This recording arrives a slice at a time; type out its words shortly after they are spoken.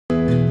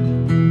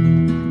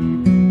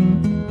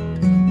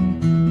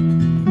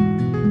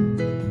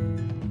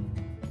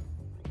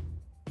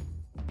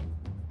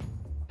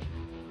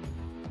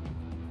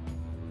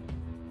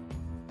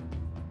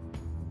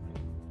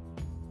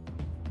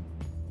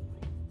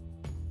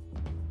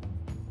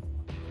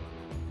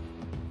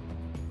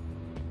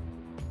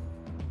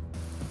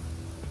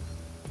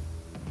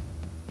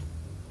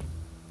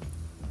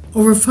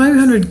Over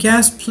 500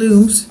 gas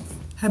plumes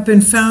have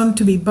been found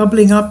to be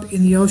bubbling up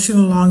in the ocean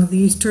along the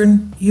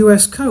eastern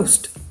U.S.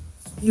 coast.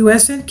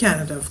 U.S. and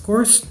Canada, of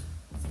course.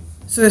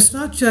 So it's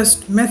not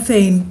just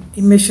methane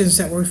emissions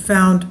that were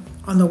found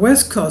on the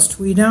west coast.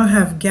 We now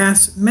have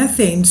gas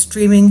methane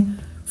streaming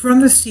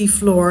from the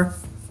seafloor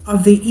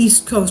of the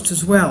east coast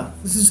as well.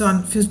 This is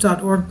on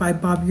phys.org by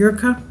Bob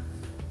Eureka.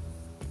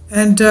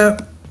 And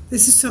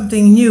this is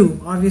something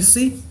new,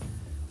 obviously.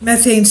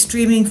 Methane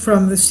streaming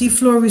from the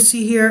seafloor, we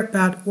see here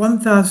about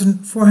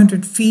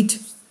 1,400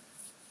 feet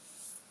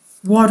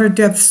water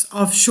depths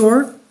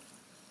offshore.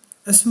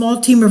 A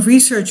small team of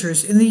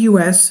researchers in the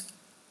U.S.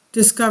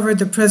 discovered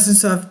the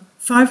presence of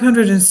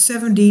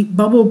 570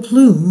 bubble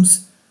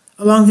plumes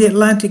along the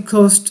Atlantic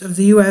coast of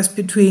the U.S.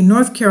 between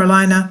North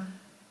Carolina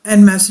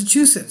and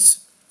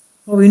Massachusetts.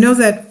 Well, we know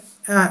that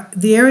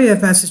the area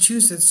of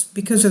Massachusetts,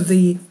 because of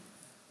the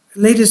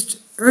latest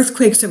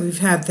earthquakes that we've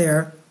had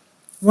there,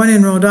 one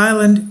in Rhode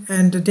Island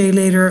and a day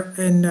later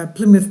in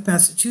Plymouth,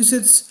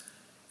 Massachusetts,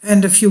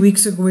 and a few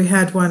weeks ago we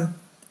had one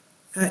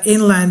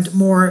inland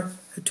more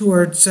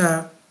towards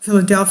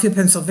Philadelphia,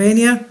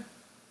 Pennsylvania,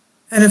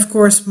 and of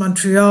course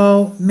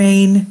Montreal,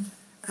 Maine,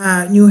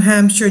 New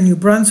Hampshire, New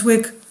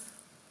Brunswick.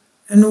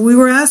 And we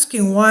were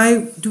asking,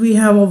 why do we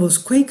have all those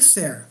quakes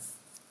there?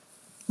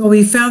 Well,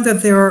 we found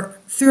that there are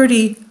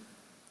 30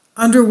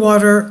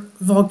 underwater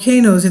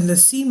volcanoes in the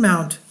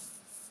seamount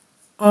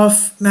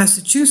off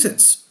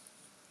Massachusetts.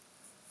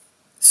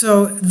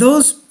 So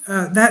those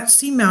that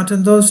seamount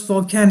and those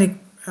volcanic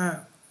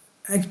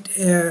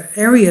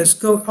areas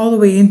go all the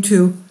way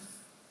into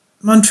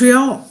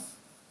Montreal.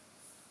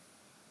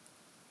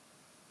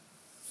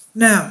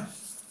 Now,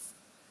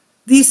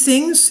 these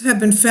things have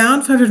been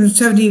found,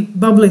 570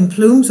 bubbling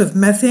plumes of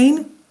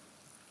methane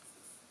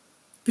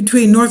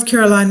between North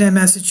Carolina and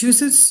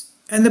Massachusetts,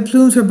 and the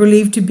plumes are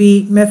believed to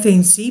be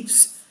methane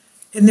seeps.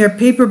 In their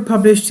paper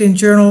published in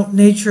journal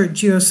Nature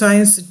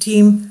Geoscience, the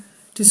team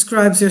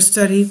describes their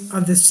study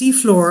of the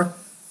seafloor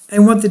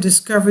and what the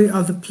discovery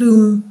of the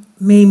plumes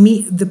may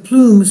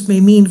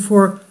mean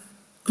for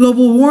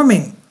global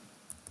warming.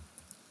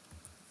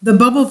 The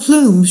bubble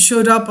plumes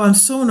showed up on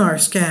sonar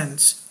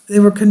scans. They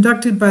were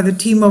conducted by the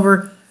team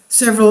over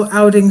several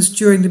outings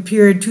during the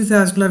period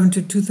 2011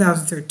 to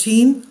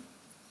 2013.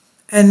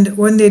 And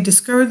when they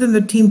discovered them,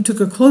 the team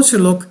took a closer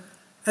look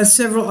at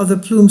several of the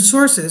plume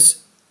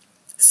sources.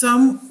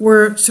 Some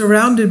were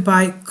surrounded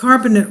by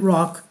carbonate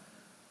rock,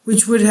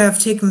 which would have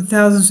taken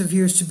thousands of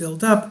years to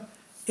build up,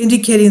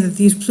 indicating that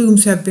these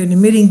plumes have been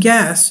emitting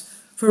gas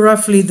for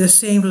roughly the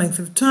same length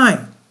of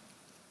time.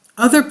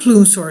 Other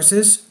plume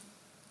sources,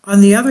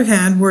 on the other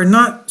hand, were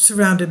not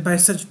surrounded by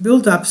such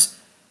buildups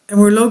and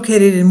were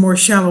located in more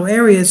shallow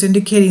areas,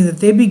 indicating that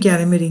they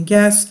began emitting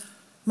gas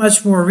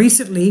much more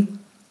recently.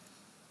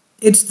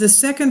 It's the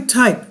second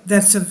type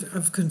that's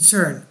of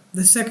concern,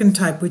 the second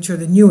type, which are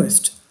the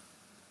newest.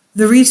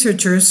 The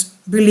researchers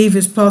believe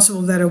it's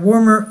possible that a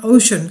warmer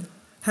ocean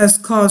has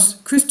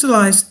caused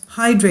crystallized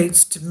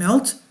hydrates to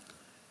melt,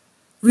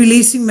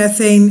 releasing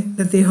methane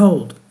that they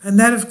hold. And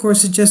that, of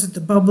course, suggests that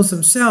the bubbles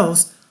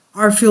themselves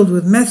are filled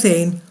with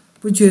methane,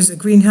 which is a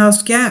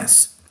greenhouse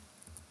gas.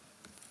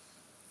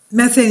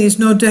 Methane is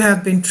known to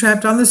have been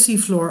trapped on the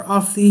seafloor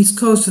off the east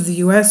coast of the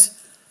U.S.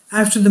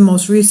 after the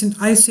most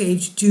recent ice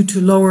age due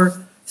to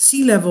lower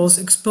sea levels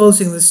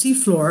exposing the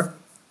seafloor.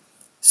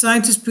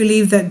 Scientists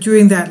believe that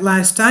during that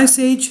last ice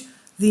age,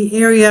 the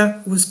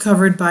area was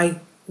covered by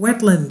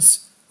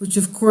wetlands, which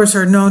of course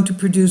are known to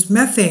produce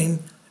methane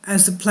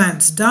as the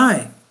plants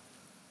die.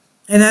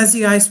 And as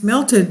the ice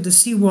melted, the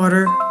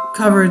seawater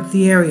covered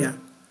the area.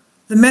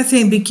 The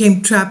methane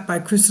became trapped by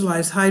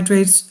crystallized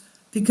hydrates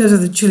because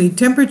of the chilly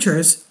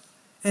temperatures,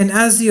 and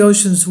as the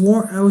ocean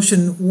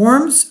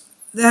warms,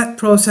 that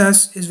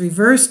process is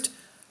reversed,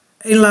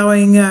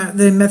 allowing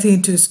the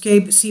methane to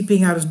escape,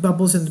 seeping out as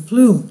bubbles in the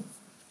plume.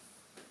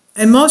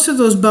 And most of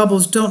those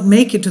bubbles don't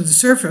make it to the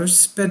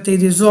surface, but they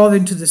dissolve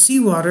into the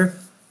seawater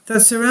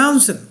that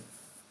surrounds them.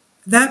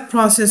 That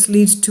process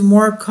leads to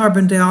more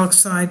carbon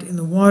dioxide in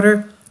the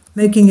water,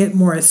 making it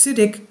more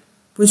acidic,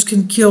 which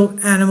can kill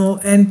animal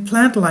and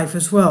plant life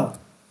as well.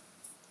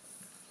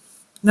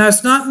 Now,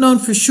 it's not known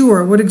for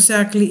sure what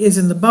exactly is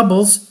in the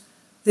bubbles.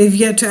 They've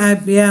yet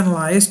to be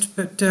analyzed,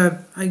 but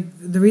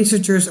the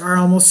researchers are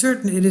almost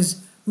certain it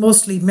is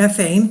mostly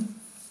methane.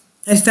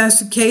 If that's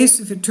the case,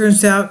 if it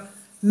turns out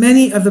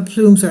many of the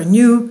plumes are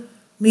new,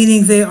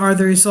 meaning they are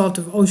the result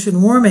of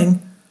ocean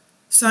warming,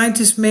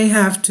 scientists may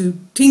have to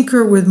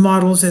tinker with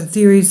models and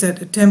theories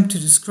that attempt to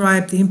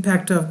describe the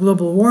impact of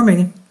global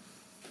warming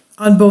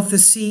on both the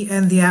sea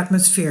and the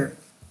atmosphere.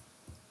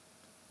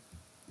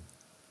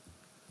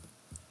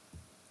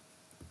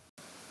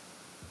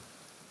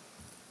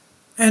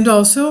 And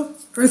also,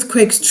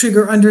 earthquakes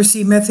trigger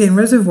undersea methane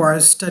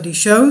reservoirs, study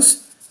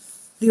shows.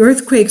 The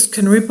earthquakes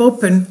can rip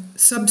open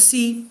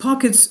subsea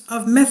pockets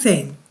of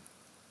methane,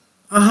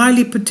 a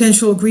highly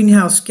potential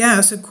greenhouse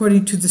gas,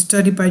 according to the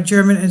study by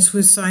German and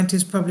Swiss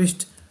scientists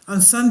published on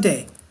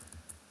Sunday.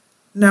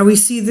 Now we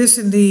see this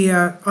in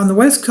on the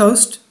west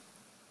coast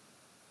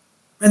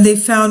and they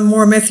found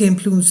more methane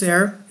plumes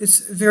there. It's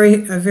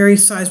very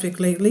seismic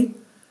lately.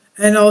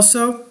 And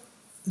also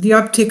the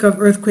uptick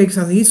of earthquakes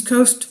on the East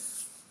Coast.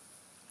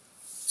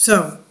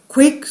 So,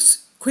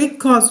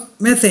 quake-caused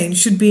methane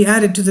should be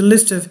added to the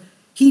list of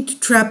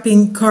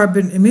heat-trapping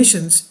carbon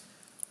emissions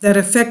that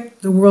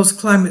affect the world's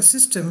climate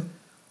system,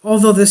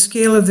 although the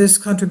scale of this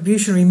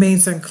contribution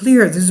remains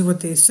unclear. This is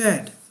what they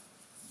said.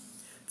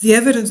 The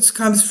evidence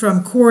comes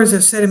from cores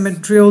of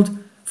sediment drilled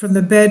from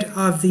the bed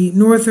of the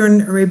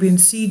northern Arabian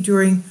Sea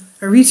during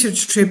a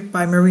research trip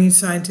by marine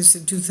scientists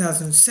in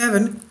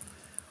 2007.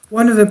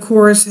 One of the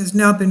cores has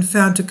now been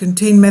found to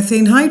contain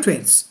methane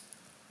hydrates,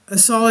 a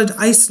solid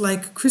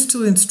ice-like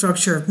crystalline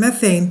structure of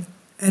methane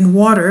and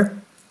water,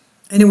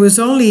 and it was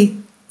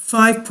only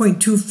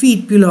 5.2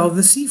 feet below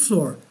the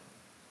seafloor.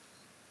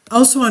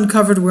 Also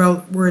uncovered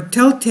were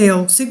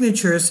telltale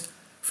signatures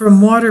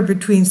from water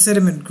between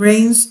sediment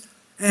grains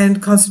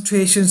and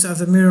concentrations of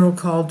the mineral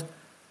called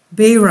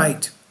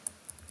barite.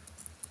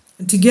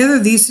 And together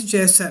these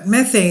suggest that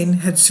methane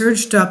had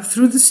surged up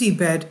through the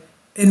seabed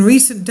in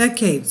recent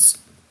decades.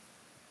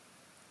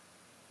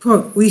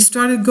 Quote, "We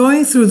started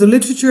going through the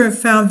literature and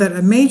found that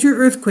a major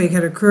earthquake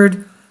had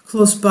occurred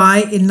close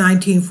by in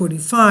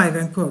 1945,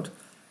 end quote,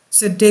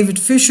 said David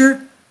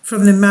Fisher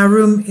from the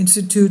Marum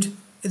Institute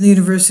in the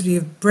University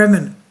of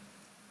Bremen.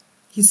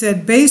 He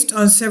said, based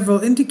on several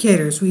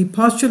indicators, we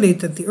postulate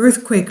that the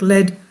earthquake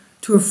led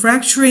to a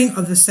fracturing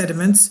of the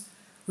sediments,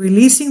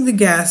 releasing the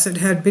gas that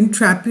had been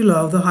trapped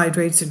below the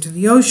hydrates into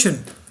the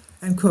ocean,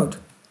 end quote.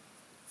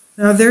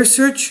 Now, their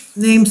search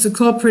names the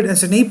culprit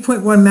as an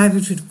 8.1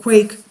 magnitude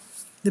quake,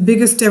 the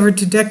biggest ever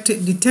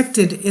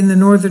detected in the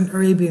northern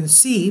Arabian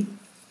Sea.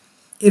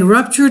 It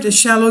ruptured a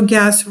shallow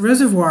gas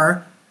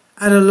reservoir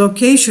at a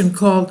location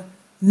called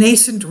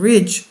Nascent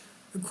Ridge,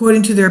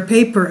 according to their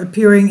paper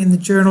appearing in the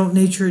journal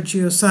Nature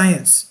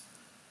Geoscience.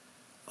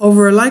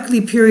 Over a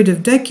likely period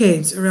of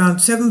decades, around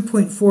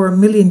 7.4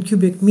 million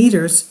cubic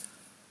meters,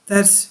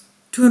 that's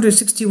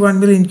 261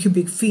 million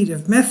cubic feet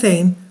of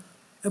methane,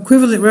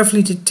 equivalent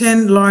roughly to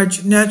 10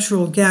 large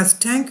natural gas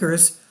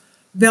tankers,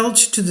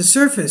 belched to the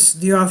surface,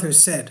 the authors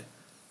said.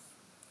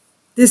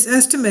 This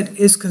estimate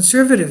is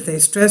conservative, they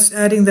stress,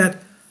 adding that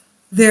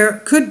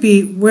there could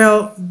be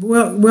well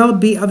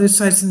be other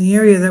sites in the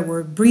area that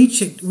were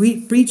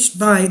breached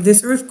by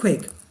this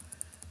earthquake.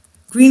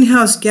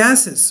 Greenhouse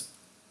gases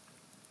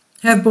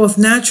have both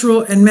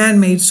natural and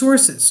man-made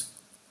sources.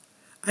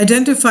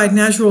 Identified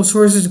natural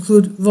sources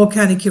include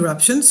volcanic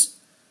eruptions,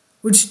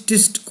 which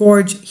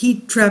disgorge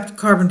heat-trapped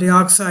carbon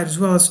dioxide as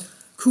well as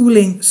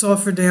cooling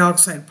sulfur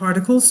dioxide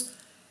particles,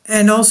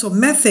 and also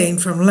methane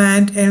from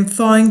land and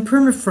thawing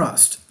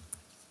permafrost.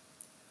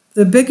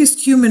 The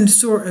biggest human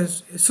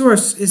source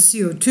is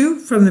CO2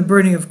 from the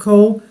burning of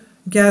coal,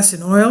 gas,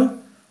 and oil,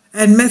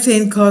 and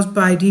methane caused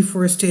by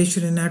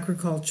deforestation and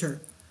agriculture.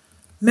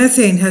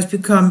 Methane has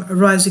become a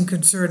rising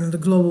concern in the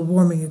global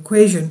warming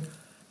equation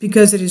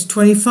because it is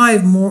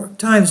 25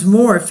 times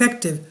more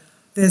effective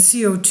than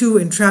CO2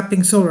 in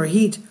trapping solar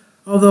heat,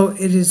 although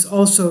it is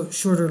also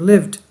shorter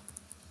lived.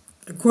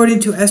 According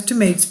to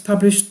estimates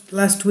published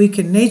last week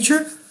in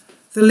Nature,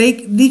 the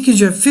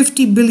leakage of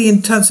 50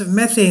 billion tons of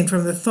methane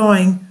from the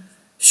thawing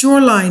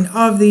shoreline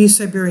of the East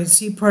Siberian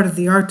Sea, part of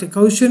the Arctic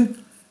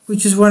Ocean,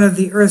 which is one of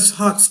the Earth's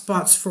hot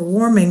spots for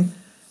warming,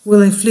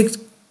 will inflict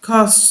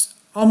costs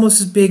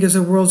almost as big as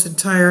the world's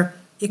entire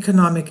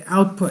economic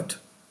output.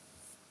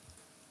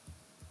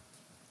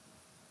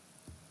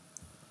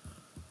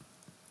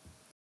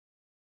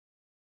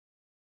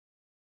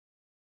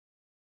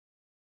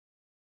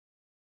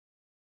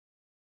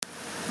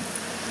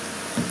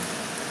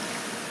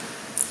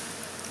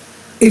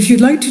 If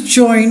you'd like to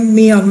join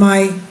me on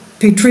my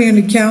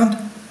Patreon account,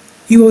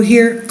 you will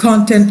hear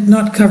content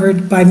not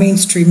covered by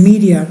mainstream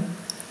media.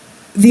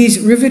 These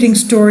riveting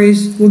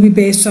stories will be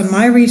based on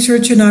my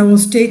research, and I will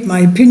state my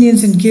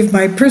opinions and give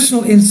my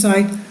personal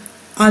insight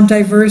on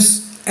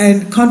diverse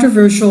and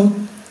controversial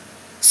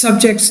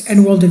subjects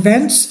and world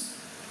events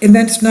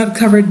not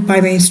covered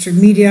by mainstream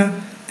media,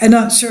 and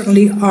not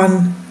supported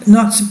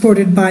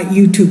by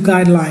YouTube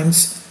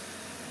guidelines.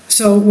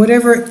 So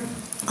whatever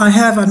I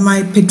have on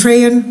my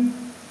Patreon,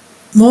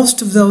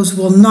 most of those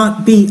will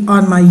not be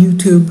on my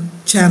YouTube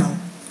channel.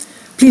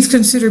 Please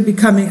consider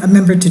becoming a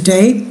member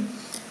today.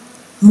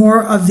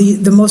 More of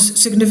the most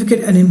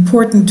significant and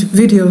important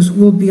videos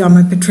will be on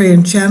my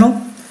Patreon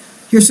channel.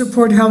 Your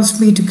support helps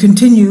me to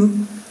continue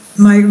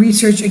my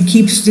research and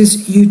keeps this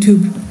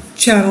YouTube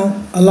channel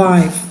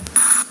alive.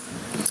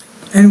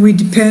 And we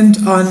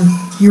depend on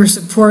your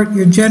support,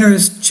 your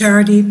generous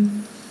charity,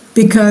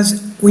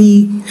 because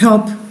we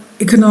help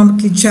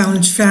economically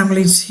challenged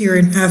families here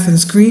in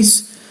Athens,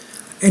 Greece,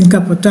 in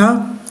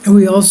Kapota, and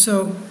we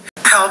also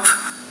help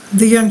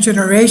the young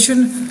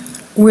generation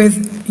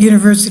with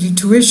university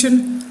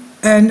tuition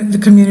and the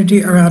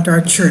community around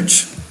our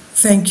church.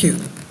 Thank you.